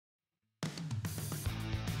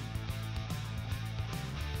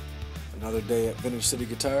Another day at Vintage City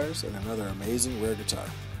Guitars and another amazing rare guitar.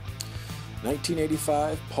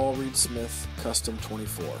 1985 Paul Reed Smith Custom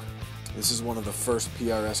 24. This is one of the first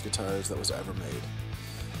PRS guitars that was ever made.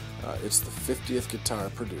 It's the 50th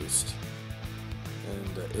guitar produced,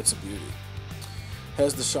 and it's a beauty.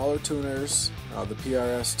 Has the Schaller tuners, the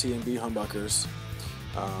PRS T&B humbuckers,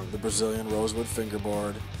 the Brazilian rosewood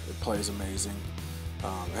fingerboard. It plays amazing.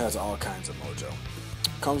 It has all kinds of mojo.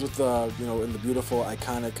 Comes with in the beautiful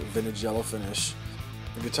iconic vintage yellow finish.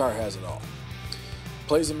 The guitar has it all.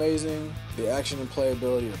 Plays amazing. The action and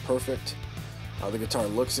playability are perfect. The guitar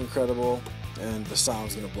looks incredible, and the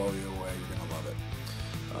sound's gonna blow you away. You're gonna love it.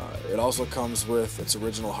 It also comes with its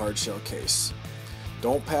original hard shell case.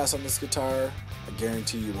 Don't pass on this guitar. I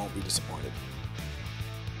guarantee you won't be disappointed.